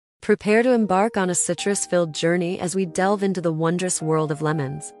Prepare to embark on a citrus-filled journey as we delve into the wondrous world of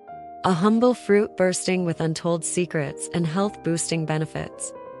lemons. A humble fruit bursting with untold secrets and health-boosting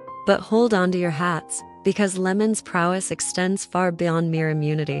benefits. But hold on to your hats, because lemon's prowess extends far beyond mere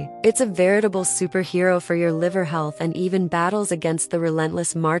immunity. It's a veritable superhero for your liver health and even battles against the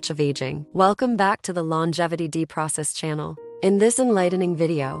relentless march of aging. Welcome back to the Longevity Deprocessed channel. In this enlightening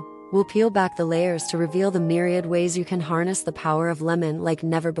video, we'll peel back the layers to reveal the myriad ways you can harness the power of lemon like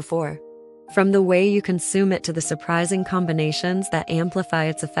never before. From the way you consume it to the surprising combinations that amplify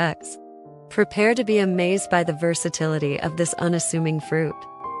its effects. Prepare to be amazed by the versatility of this unassuming fruit.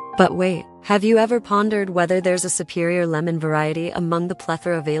 But wait, have you ever pondered whether there's a superior lemon variety among the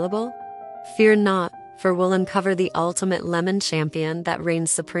plethora available? Fear not, for we'll uncover the ultimate lemon champion that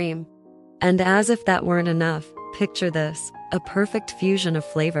reigns supreme. And as if that weren't enough, picture this, a perfect fusion of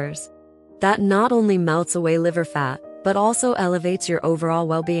flavors that not only melts away liver fat, but also elevates your overall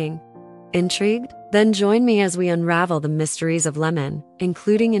well-being. Intrigued? Then join me as we unravel the mysteries of lemon,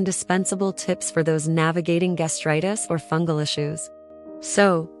 including indispensable tips for those navigating gastritis or fungal issues.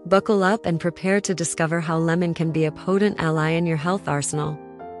 So, buckle up and prepare to discover how lemon can be a potent ally in your health arsenal.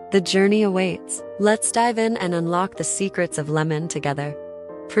 The journey awaits. Let's dive in and unlock the secrets of lemon together.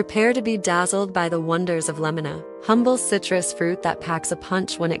 Prepare to be dazzled by the wonders of lemon, a humble citrus fruit that packs a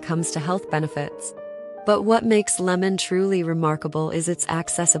punch when it comes to health benefits. But what makes lemon truly remarkable is its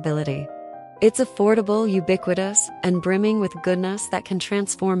accessibility. It's affordable, ubiquitous, and brimming with goodness that can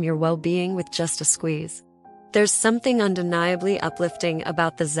transform your well-being with just a squeeze. There's something undeniably uplifting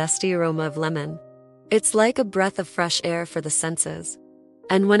about the zesty aroma of lemon. It's like a breath of fresh air for the senses.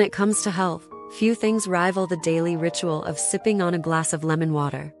 And when it comes to health, few things rival the daily ritual of sipping on a glass of lemon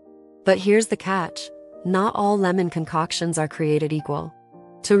water. But here's the catch. Not all lemon concoctions are created equal.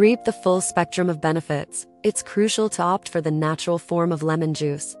 To reap the full spectrum of benefits, it's crucial to opt for the natural form of lemon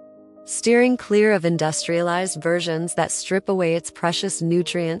juice. Steering clear of industrialized versions that strip away its precious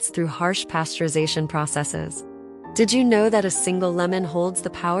nutrients through harsh pasteurization processes. Did you know that a single lemon holds the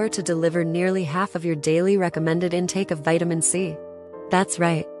power to deliver nearly half of your daily recommended intake of vitamin C? That's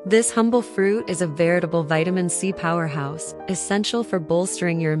right, this humble fruit is a veritable vitamin C powerhouse, essential for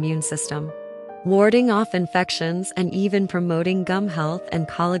bolstering your immune system, warding off infections and even promoting gum health and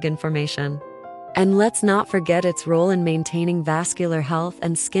collagen formation. And let's not forget its role in maintaining vascular health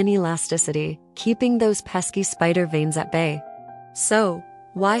and skin elasticity, keeping those pesky spider veins at bay. So,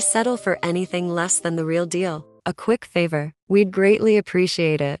 why settle for anything less than the real deal? A quick favor, we'd greatly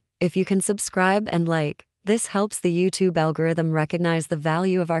appreciate it if you can subscribe and like. This helps the YouTube algorithm recognize the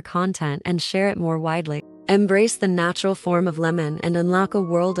value of our content and share it more widely. Embrace the natural form of lemon and unlock a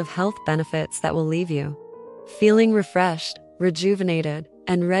world of health benefits that will leave you feeling refreshed, rejuvenated,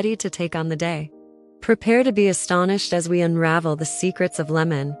 and ready to take on the day. Prepare to be astonished as we unravel the secrets of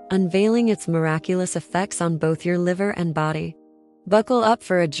lemon, unveiling its miraculous effects on both your liver and body. Buckle up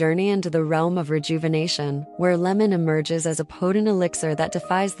for a journey into the realm of rejuvenation, where lemon emerges as a potent elixir that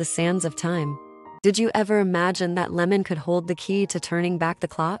defies the sands of time. Did you ever imagine that lemon could hold the key to turning back the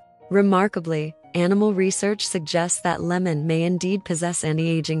clock? Remarkably, animal research suggests that lemon may indeed possess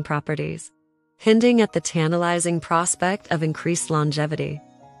anti-aging properties, hinting at the tantalizing prospect of increased longevity.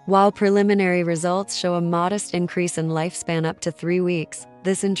 While preliminary results show a modest increase in lifespan up to 3 weeks,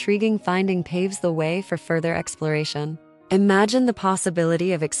 this intriguing finding paves the way for further exploration. Imagine the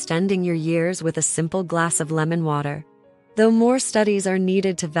possibility of extending your years with a simple glass of lemon water. Though more studies are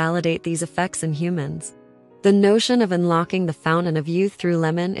needed to validate these effects in humans, the notion of unlocking the fountain of youth through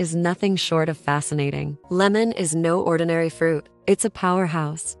lemon is nothing short of fascinating. Lemon is no ordinary fruit. It's a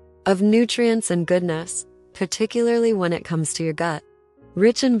powerhouse of nutrients and goodness, particularly when it comes to your gut.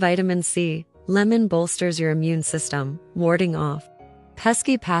 Rich in vitamin C, lemon bolsters your immune system, warding off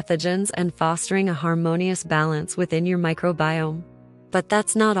pesky pathogens and fostering a harmonious balance within your microbiome. But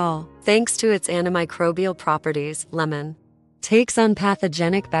that's not all. Thanks to its antimicrobial properties, lemon takes on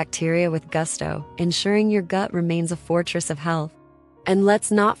pathogenic bacteria with gusto, ensuring your gut remains a fortress of health. And let's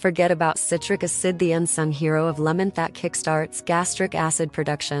not forget about citric acid, the unsung hero of lemon that kickstarts gastric acid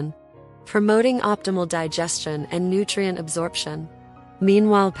production, promoting optimal digestion and nutrient absorption.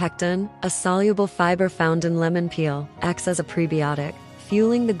 Meanwhile, pectin, a soluble fiber found in lemon peel, acts as a prebiotic,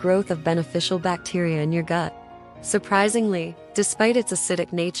 fueling the growth of beneficial bacteria in your gut. Surprisingly, despite its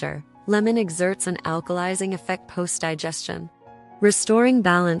acidic nature, lemon exerts an alkalizing effect post-digestion, restoring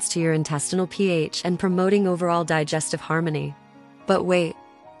balance to your intestinal pH and promoting overall digestive harmony. But wait,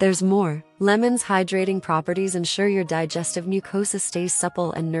 there's more. Lemon's hydrating properties ensure your digestive mucosa stays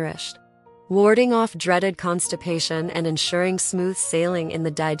supple and nourished, warding off dreaded constipation and ensuring smooth sailing in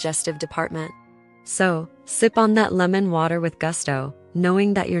the digestive department. So, sip on that lemon water with gusto,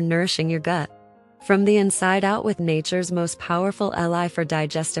 knowing that you're nourishing your gut. From the inside out with nature's most powerful ally for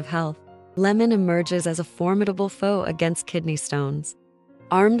digestive health, lemon emerges as a formidable foe against kidney stones.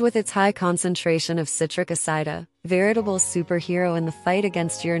 Armed with its high concentration of citric acid, a veritable superhero in the fight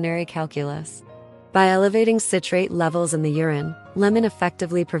against urinary calculus. By elevating citrate levels in the urine, lemon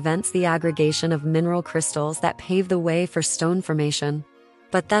effectively prevents the aggregation of mineral crystals that pave the way for stone formation.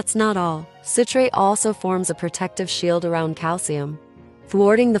 But that's not all. Citrate also forms a protective shield around calcium,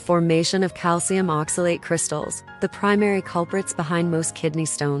 thwarting the formation of calcium oxalate crystals, the primary culprits behind most kidney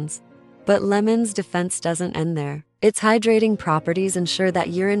stones. But lemon's defense doesn't end there. Its hydrating properties ensure that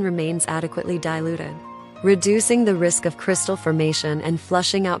urine remains adequately diluted, reducing the risk of crystal formation and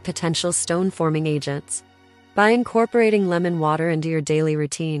flushing out potential stone-forming agents. By incorporating lemon water into your daily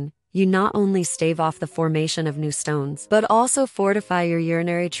routine, you not only stave off the formation of new stones, but also fortify your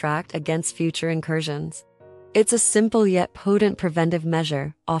urinary tract against future incursions. It's a simple yet potent preventive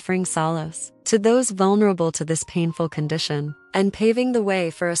measure, offering solace to those vulnerable to this painful condition, and paving the way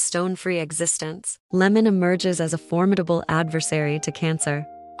for a stone-free existence. Lemon emerges as a formidable adversary to cancer.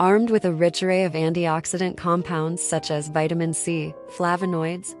 Armed with a rich array of antioxidant compounds such as vitamin C,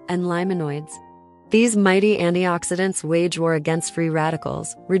 flavonoids, and limonoids, these mighty antioxidants wage war against free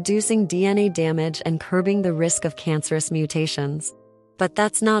radicals, reducing DNA damage and curbing the risk of cancerous mutations. But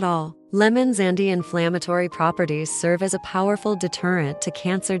that's not all. Lemon's anti-inflammatory properties serve as a powerful deterrent to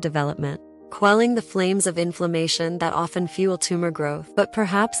cancer development, quelling the flames of inflammation that often fuel tumor growth. But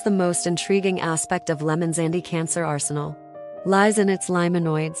perhaps the most intriguing aspect of lemon's anti-cancer arsenal lies in its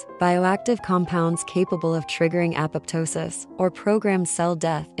limonoids, bioactive compounds capable of triggering apoptosis, or programmed cell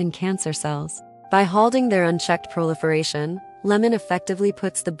death, in cancer cells. By halting their unchecked proliferation, lemon effectively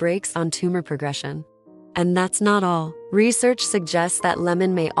puts the brakes on tumor progression. And that's not all. Research suggests that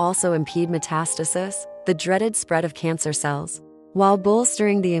lemon may also impede metastasis, the dreaded spread of cancer cells, while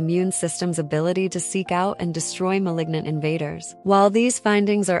bolstering the immune system's ability to seek out and destroy malignant invaders. While these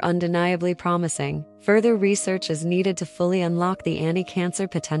findings are undeniably promising, further research is needed to fully unlock the anti-cancer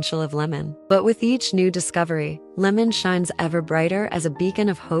potential of lemon. But with each new discovery, lemon shines ever brighter as a beacon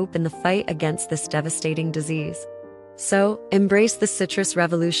of hope in the fight against this devastating disease. So, embrace the citrus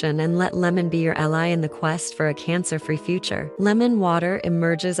revolution and let lemon be your ally in the quest for a cancer-free future. Lemon water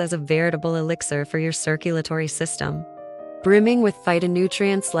emerges as a veritable elixir for your circulatory system, brimming with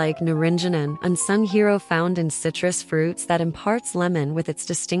phytonutrients like naringin, an unsung hero found in citrus fruits that imparts lemon with its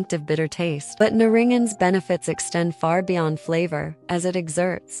distinctive bitter taste. But naringin's benefits extend far beyond flavor, as it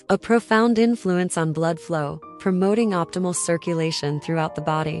exerts a profound influence on blood flow, promoting optimal circulation throughout the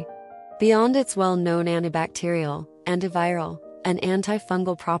body. Beyond its well-known antibacterial, antiviral, and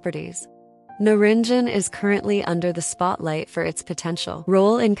antifungal properties, naringin is currently under the spotlight for its potential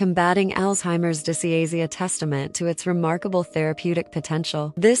role in combating Alzheimer's disease, a testament to its remarkable therapeutic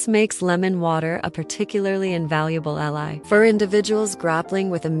potential. This makes lemon water a particularly invaluable ally for individuals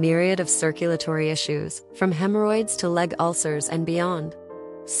grappling with a myriad of circulatory issues, from hemorrhoids to leg ulcers and beyond.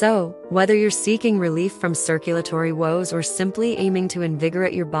 So, whether you're seeking relief from circulatory woes or simply aiming to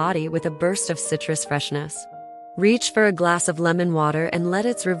invigorate your body with a burst of citrus freshness, reach for a glass of lemon water and let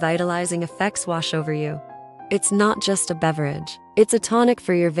its revitalizing effects wash over you. It's not just a beverage. It's a tonic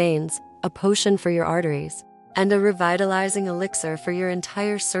for your veins, a potion for your arteries, and a revitalizing elixir for your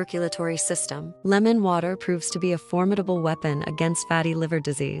entire circulatory system. Lemon water proves to be a formidable weapon against fatty liver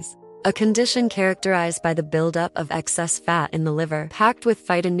disease, a condition characterized by the buildup of excess fat in the liver. Packed with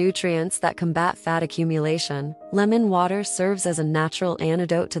phytonutrients that combat fat accumulation, lemon water serves as a natural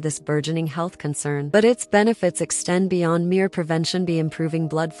antidote to this burgeoning health concern. But its benefits extend beyond mere prevention by improving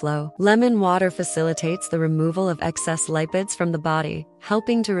blood flow. Lemon water facilitates the removal of excess lipids from the body,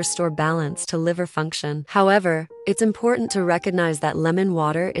 helping to restore balance to liver function. However, it's important to recognize that lemon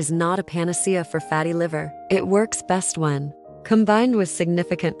water is not a panacea for fatty liver. It works best when combined with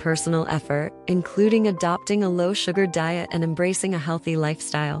significant personal effort, including adopting a low-sugar diet and embracing a healthy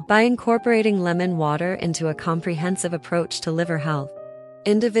lifestyle. By incorporating lemon water into a comprehensive approach to liver health,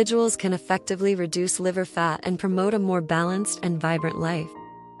 individuals can effectively reduce liver fat and promote a more balanced and vibrant life.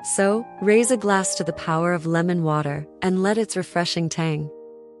 So, raise a glass to the power of lemon water and let its refreshing tang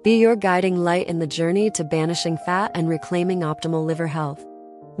be your guiding light in the journey to banishing fat and reclaiming optimal liver health.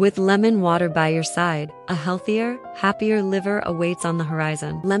 With lemon water by your side, a healthier, happier liver awaits on the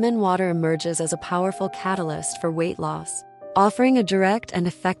horizon. Lemon water emerges as a powerful catalyst for weight loss, offering a direct and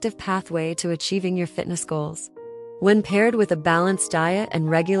effective pathway to achieving your fitness goals. When paired with a balanced diet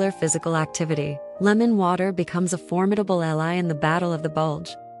and regular physical activity, lemon water becomes a formidable ally in the battle of the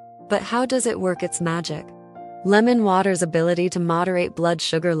bulge. But how does it work its magic? Lemon water's ability to moderate blood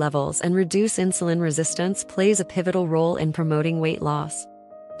sugar levels and reduce insulin resistance plays a pivotal role in promoting weight loss.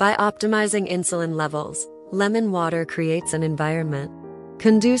 By optimizing insulin levels, lemon water creates an environment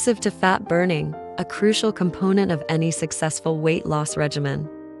conducive to fat burning, a crucial component of any successful weight loss regimen.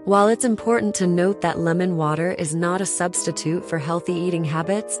 While it's important to note that lemon water is not a substitute for healthy eating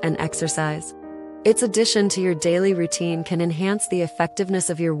habits and exercise, its addition to your daily routine can enhance the effectiveness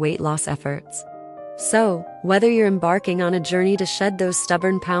of your weight loss efforts. So, whether you're embarking on a journey to shed those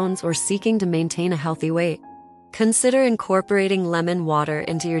stubborn pounds or seeking to maintain a healthy weight, consider incorporating lemon water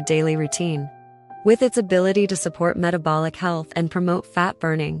into your daily routine. With its ability to support metabolic health and promote fat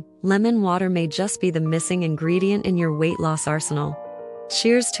burning, lemon water may just be the missing ingredient in your weight loss arsenal.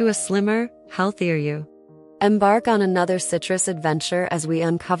 Cheers to a slimmer, healthier you. Embark on another citrus adventure as we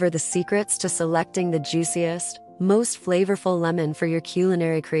uncover the secrets to selecting the juiciest, most flavorful lemon for your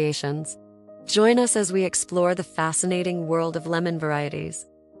culinary creations. Join us as we explore the fascinating world of lemon varieties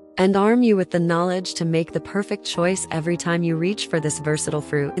and arm you with the knowledge to make the perfect choice every time you reach for this versatile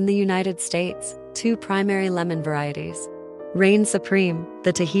fruit. In the United States, 2 primary lemon varieties reign supreme: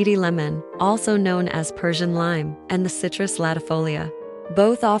 the Tahiti lemon, also known as Persian lime, and the Citrus latifolia.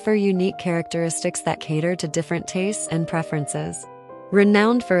 Both offer unique characteristics that cater to different tastes and preferences.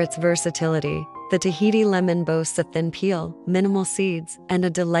 Renowned for its versatility, the Tahiti lemon boasts a thin peel, minimal seeds, and a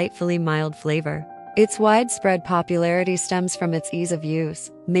delightfully mild flavor. Its widespread popularity stems from its ease of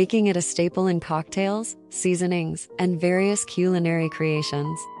use, making it a staple in cocktails, seasonings, and various culinary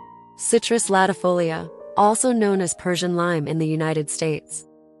creations. Citrus latifolia, also known as Persian lime in the United States.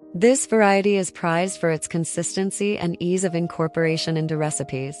 This variety is prized for its consistency and ease of incorporation into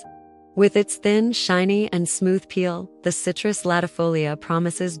recipes. With its thin, shiny, and smooth peel, the Citrus latifolia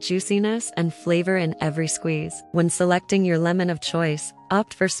promises juiciness and flavor in every squeeze. When selecting your lemon of choice,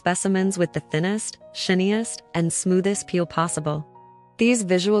 opt for specimens with the thinnest, shiniest, and smoothest peel possible. These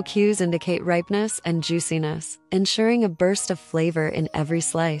visual cues indicate ripeness and juiciness, ensuring a burst of flavor in every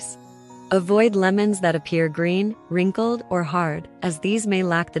slice. Avoid lemons that appear green, wrinkled, or hard, as these may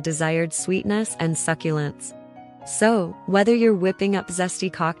lack the desired sweetness and succulence. So, whether you're whipping up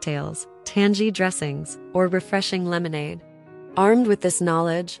zesty cocktails, tangy dressings, or refreshing lemonade, armed with this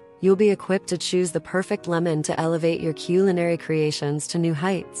knowledge, you'll be equipped to choose the perfect lemon to elevate your culinary creations to new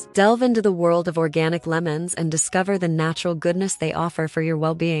heights. Delve into the world of organic lemons and discover the natural goodness they offer for your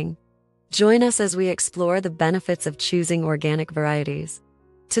well-being. Join us as we explore the benefits of choosing organic varieties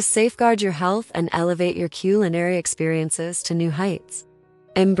to safeguard your health and elevate your culinary experiences to new heights.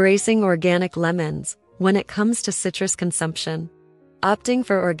 Embracing organic lemons. When it comes to citrus consumption, opting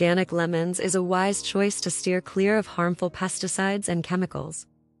for organic lemons is a wise choice to steer clear of harmful pesticides and chemicals.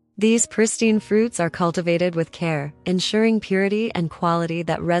 These pristine fruits are cultivated with care, ensuring purity and quality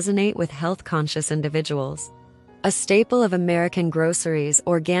that resonate with health-conscious individuals. A staple of American groceries,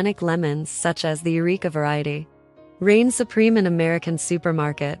 organic lemons such as the Eureka variety reign supreme in American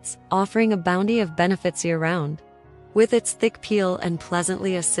supermarkets, offering a bounty of benefits year-round. With its thick peel and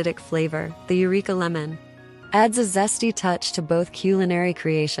pleasantly acidic flavor, the Eureka lemon adds a zesty touch to both culinary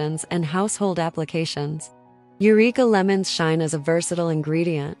creations and household applications. Eureka lemons shine as a versatile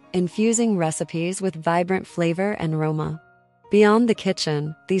ingredient, infusing recipes with vibrant flavor and aroma. Beyond the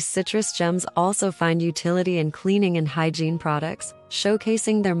kitchen, these citrus gems also find utility in cleaning and hygiene products,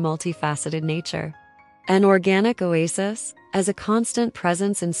 showcasing their multifaceted nature. An organic oasis, as a constant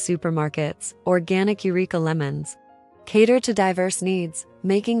presence in supermarkets, organic Eureka lemons cater to diverse needs,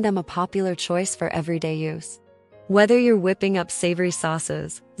 making them a popular choice for everyday use. Whether you're whipping up savory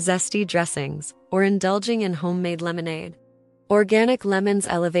sauces, zesty dressings, or indulging in homemade lemonade, organic lemons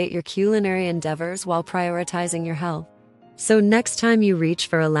elevate your culinary endeavors while prioritizing your health. So next time you reach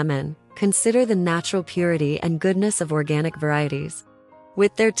for a lemon, consider the natural purity and goodness of organic varieties.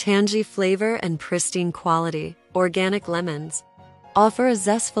 With their tangy flavor and pristine quality, organic lemons offer a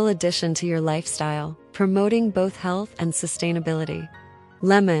zestful addition to your lifestyle, promoting both health and sustainability.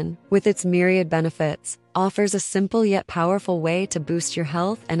 Lemon, with its myriad benefits, offers a simple yet powerful way to boost your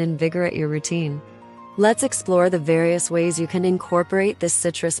health and invigorate your routine. Let's explore the various ways you can incorporate this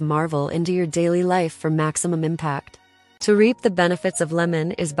citrus marvel into your daily life for maximum impact. To reap the benefits of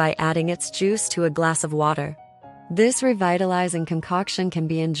lemon is by adding its juice to a glass of water. This revitalizing concoction can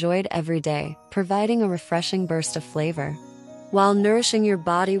be enjoyed every day, providing a refreshing burst of flavor, while nourishing your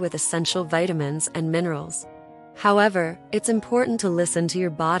body with essential vitamins and minerals. However, it's important to listen to your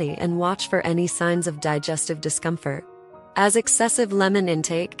body and watch for any signs of digestive discomfort, as excessive lemon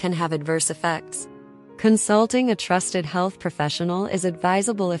intake can have adverse effects. Consulting a trusted health professional is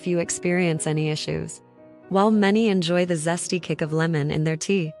advisable if you experience any issues. While many enjoy the zesty kick of lemon in their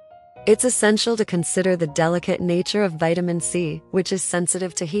tea, It's essential to consider the delicate nature of vitamin C, which is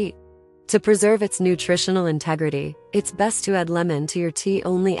sensitive to heat. To preserve its nutritional integrity, it's best to add lemon to your tea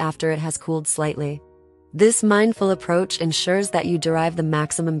only after it has cooled slightly. This mindful approach ensures that you derive the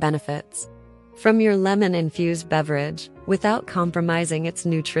maximum benefits from your lemon-infused beverage without compromising its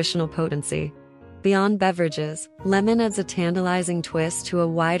nutritional potency. Beyond beverages, lemon adds a tantalizing twist to a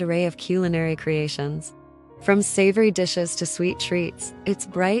wide array of culinary creations. From savory dishes to sweet treats, its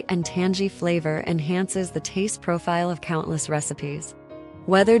bright and tangy flavor enhances the taste profile of countless recipes.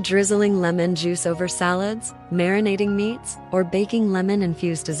 Whether drizzling lemon juice over salads, marinating meats, or baking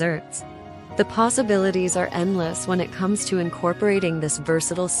lemon-infused desserts, the possibilities are endless when it comes to incorporating this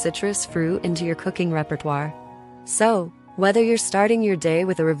versatile citrus fruit into your cooking repertoire. So, whether you're starting your day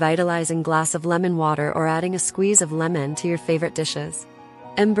with a revitalizing glass of lemon water or adding a squeeze of lemon to your favorite dishes,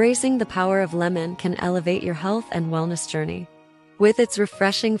 embracing the power of lemon can elevate your health and wellness journey. With its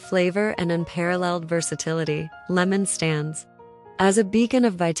refreshing flavor and unparalleled versatility, lemon stands as a beacon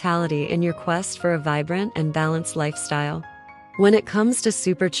of vitality in your quest for a vibrant and balanced lifestyle. When it comes to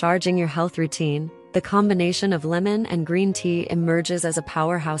supercharging your health routine, the combination of lemon and green tea emerges as a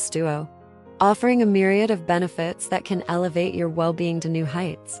powerhouse duo, offering a myriad of benefits that can elevate your well-being to new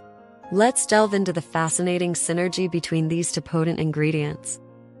heights. Let's delve into the fascinating synergy between these two potent ingredients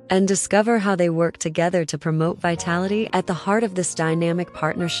and discover how they work together to promote vitality. At the heart of this dynamic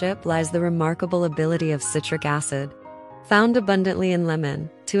partnership lies the remarkable ability of citric acid, found abundantly in lemon,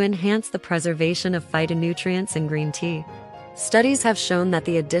 to enhance the preservation of phytonutrients in green tea. Studies have shown that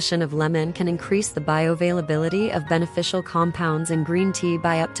the addition of lemon can increase the bioavailability of beneficial compounds in green tea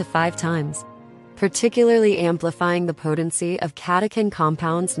by up to 5 times, particularly amplifying the potency of catechin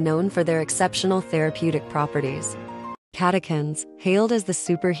compounds known for their exceptional therapeutic properties. Catechins, hailed as the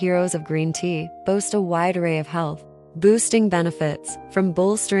superheroes of green tea, boast a wide array of health-boosting benefits, from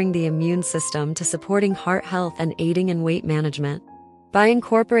bolstering the immune system to supporting heart health and aiding in weight management. By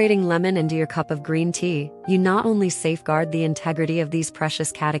incorporating lemon into your cup of green tea, you not only safeguard the integrity of these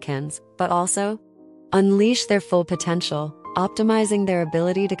precious catechins, but also unleash their full potential, optimizing their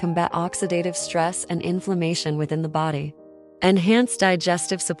ability to combat oxidative stress and inflammation within the body. Enhance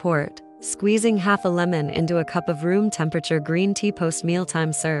digestive support. Squeezing half a lemon into a cup of room-temperature green tea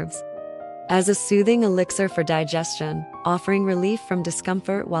post-mealtime serves as a soothing elixir for digestion, offering relief from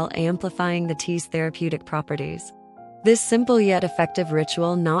discomfort while amplifying the tea's therapeutic properties. This simple yet effective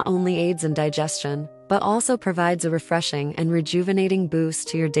ritual not only aids in digestion, but also provides a refreshing and rejuvenating boost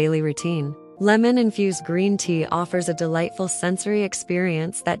to your daily routine. Lemon-infused green tea offers a delightful sensory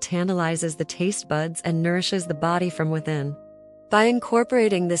experience that tantalizes the taste buds and nourishes the body from within. By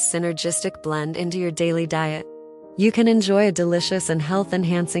incorporating this synergistic blend into your daily diet, you can enjoy a delicious and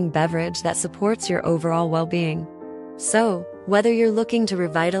health-enhancing beverage that supports your overall well-being. So, whether you're looking to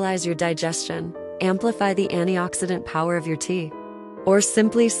revitalize your digestion, amplify the antioxidant power of your tea, or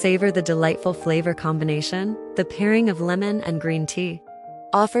simply savor the delightful flavor combination, the pairing of lemon and green tea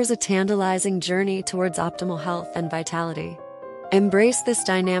offers a tantalizing journey towards optimal health and vitality. Embrace this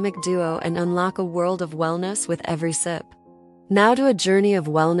dynamic duo and unlock a world of wellness with every sip. Now to a journey of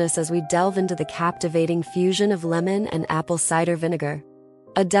wellness as we delve into the captivating fusion of lemon and apple cider vinegar,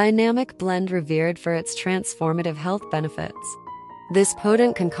 a dynamic blend revered for its transformative health benefits. This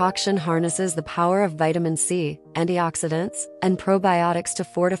potent concoction harnesses the power of vitamin C, antioxidants, and probiotics to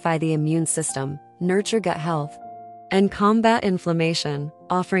fortify the immune system, nurture gut health, and combat inflammation,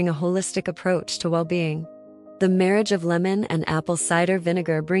 offering a holistic approach to well-being. The marriage of lemon and apple cider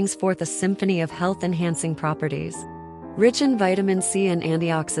vinegar brings forth a symphony of health-enhancing properties. Rich in vitamin C and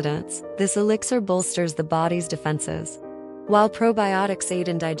antioxidants, this elixir bolsters the body's defenses, while probiotics aid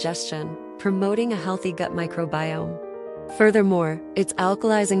in digestion, promoting a healthy gut microbiome. Furthermore, its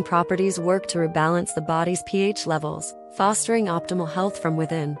alkalizing properties work to rebalance the body's pH levels, fostering optimal health from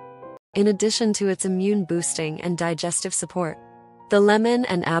within. In addition to its immune boosting and digestive support, the lemon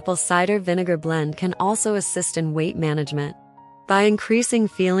and apple cider vinegar blend can also assist in weight management by increasing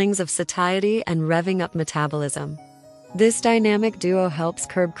feelings of satiety and revving up metabolism. This dynamic duo helps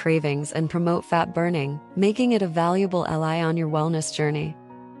curb cravings and promote fat burning, making it a valuable ally on your wellness journey.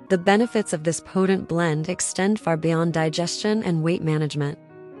 The benefits of this potent blend extend far beyond digestion and weight management.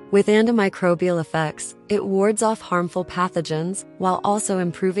 With antimicrobial effects, it wards off harmful pathogens while also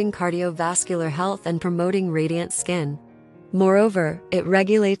improving cardiovascular health and promoting radiant skin. Moreover, it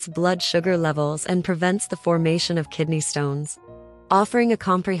regulates blood sugar levels and prevents the formation of kidney stones, offering a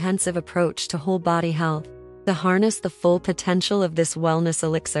comprehensive approach to whole body health. To harness the full potential of this wellness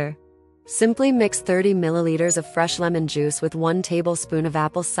elixir, simply mix 30 milliliters of fresh lemon juice with 1 tablespoon of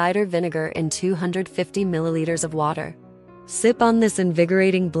apple cider vinegar in 250 milliliters of water. Sip on this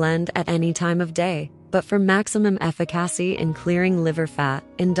invigorating blend at any time of day, but for maximum efficacy in clearing liver fat,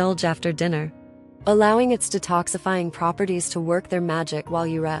 indulge after dinner, allowing its detoxifying properties to work their magic while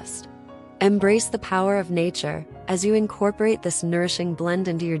you rest. Embrace the power of nature as you incorporate this nourishing blend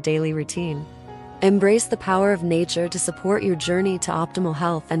into your daily routine. Embrace the power of nature to support your journey to optimal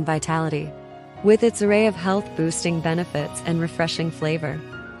health and vitality. With its array of health-boosting benefits and refreshing flavor,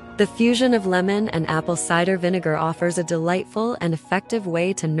 the fusion of lemon and apple cider vinegar offers a delightful and effective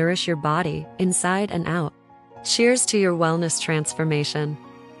way to nourish your body, inside and out. Cheers to your wellness transformation.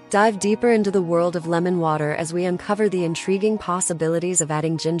 Dive deeper into the world of lemon water as we uncover the intriguing possibilities of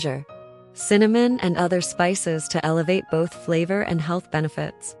adding ginger, cinnamon, and other spices to elevate both flavor and health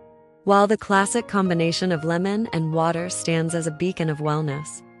benefits. While the classic combination of lemon and water stands as a beacon of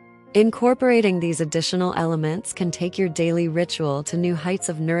wellness, incorporating these additional elements can take your daily ritual to new heights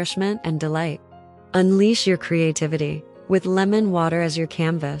of nourishment and delight. Unleash your creativity. With lemon water as your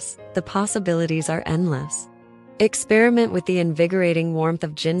canvas, the possibilities are endless. Experiment with the invigorating warmth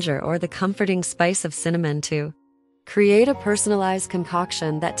of ginger or the comforting spice of cinnamon to create a personalized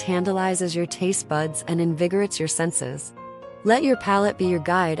concoction that tantalizes your taste buds and invigorates your senses. Let your palate be your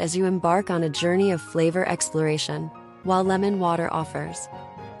guide as you embark on a journey of flavor exploration. While lemon water offers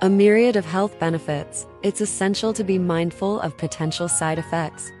a myriad of health benefits, it's essential to be mindful of potential side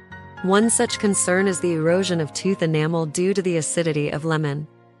effects. One such concern is the erosion of tooth enamel due to the acidity of lemon.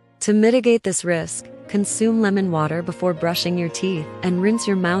 To mitigate this risk, consume lemon water before brushing your teeth and rinse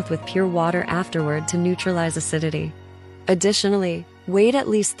your mouth with pure water afterward to neutralize acidity. Additionally, wait at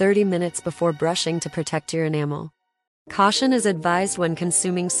least 30 minutes before brushing to protect your enamel. Caution is advised when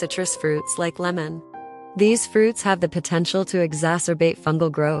consuming citrus fruits like lemon. These fruits have the potential to exacerbate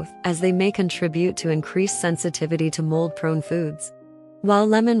fungal growth, as they may contribute to increased sensitivity to mold-prone foods. While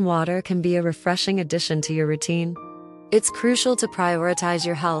lemon water can be a refreshing addition to your routine, it's crucial to prioritize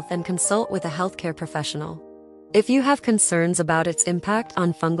your health and consult with a healthcare professional if you have concerns about its impact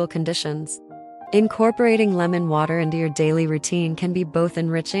on fungal conditions. Incorporating lemon water into your daily routine can be both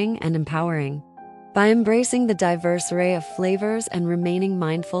enriching and empowering. By embracing the diverse array of flavors and remaining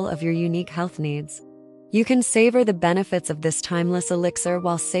mindful of your unique health needs, you can savor the benefits of this timeless elixir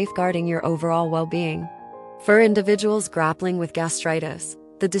while safeguarding your overall well-being. For individuals grappling with gastritis,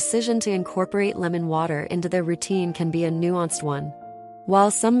 the decision to incorporate lemon water into their routine can be a nuanced one.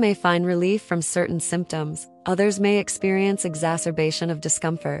 While some may find relief from certain symptoms, others may experience exacerbation of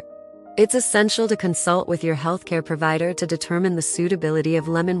discomfort. It's essential to consult with your healthcare provider to determine the suitability of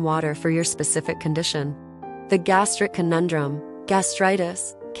lemon water for your specific condition. The gastric conundrum,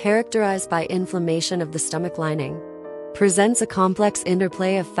 gastritis, characterized by inflammation of the stomach lining, presents a complex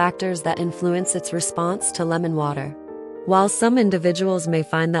interplay of factors that influence its response to lemon water. While some individuals may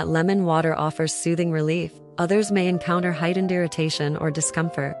find that lemon water offers soothing relief, others may encounter heightened irritation or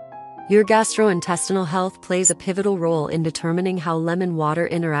discomfort. Your gastrointestinal health plays a pivotal role in determining how lemon water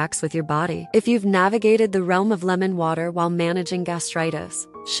interacts with your body. If you've navigated the realm of lemon water while managing gastritis,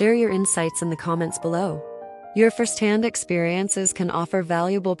 share your insights in the comments below. Your firsthand experiences can offer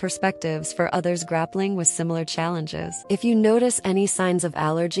valuable perspectives for others grappling with similar challenges. If you notice any signs of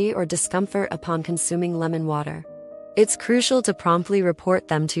allergy or discomfort upon consuming lemon water, it's crucial to promptly report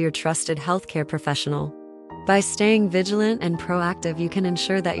them to your trusted healthcare professional. By staying vigilant and proactive, you can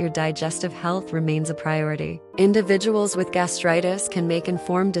ensure that your digestive health remains a priority. Individuals with gastritis can make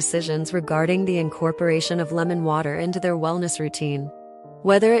informed decisions regarding the incorporation of lemon water into their wellness routine,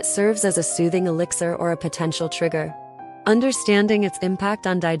 whether it serves as a soothing elixir or a potential trigger. Understanding its impact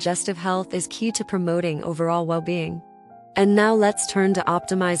on digestive health is key to promoting overall well-being. And now let's turn to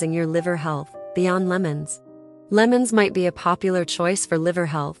optimizing your liver health beyond lemons. Lemons might be a popular choice for liver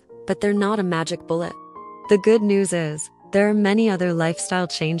health, but they're not a magic bullet. The good news is, there are many other lifestyle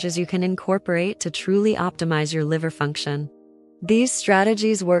changes you can incorporate to truly optimize your liver function. These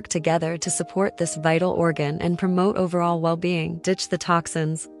strategies work together to support this vital organ and promote overall well-being. Ditch the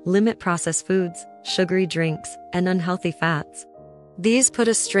toxins, limit processed foods, sugary drinks, and unhealthy fats. These put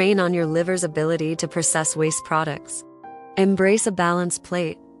a strain on your liver's ability to process waste products. Embrace a balanced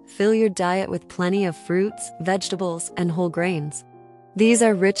plate. Fill your diet with plenty of fruits, vegetables, and whole grains. These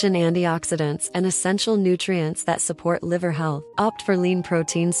are rich in antioxidants and essential nutrients that support liver health. Opt for lean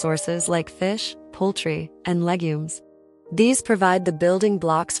protein sources like fish, poultry, and legumes. These provide the building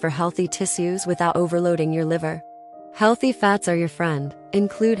blocks for healthy tissues without overloading your liver. Healthy fats are your friend.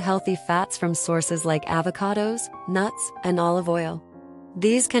 Include healthy fats from sources like avocados, nuts, and olive oil.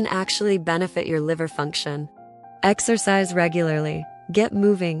 These can actually benefit your liver function. Exercise regularly. Get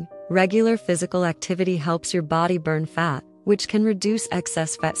moving. Regular physical activity helps your body burn fat, which can reduce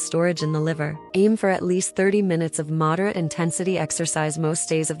excess fat storage in the liver. Aim for at least 30 minutes of moderate intensity exercise most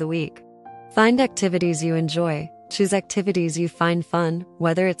days of the week. Find activities you enjoy. Choose activities you find fun,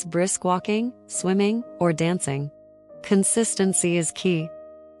 whether it's brisk walking, swimming, or dancing. Consistency is key.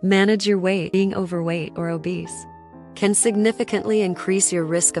 Manage your weight. Being overweight or obese can significantly increase your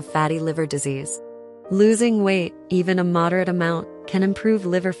risk of fatty liver disease. Losing weight, even a moderate amount, can improve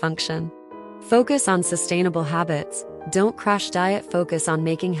liver function. Focus on sustainable habits. Don't crash diet. Focus on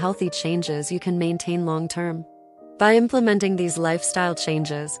making healthy changes you can maintain long-term. By implementing these lifestyle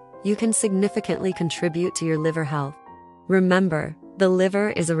changes, you can significantly contribute to your liver health. Remember, the liver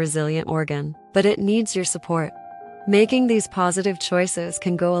is a resilient organ, but it needs your support. Making these positive choices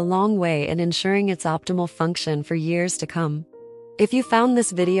can go a long way in ensuring its optimal function for years to come. If you found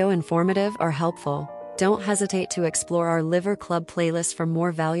this video informative or helpful, don't hesitate to explore our Liver Club playlist for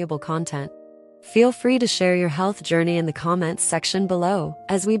more valuable content. Feel free to share your health journey in the comments section below,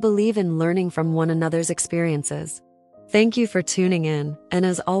 as we believe in learning from one another's experiences. Thank you for tuning in, and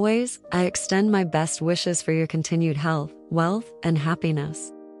as always, I extend my best wishes for your continued health, wealth, and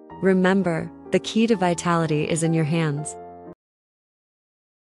happiness. Remember, the key to vitality is in your hands.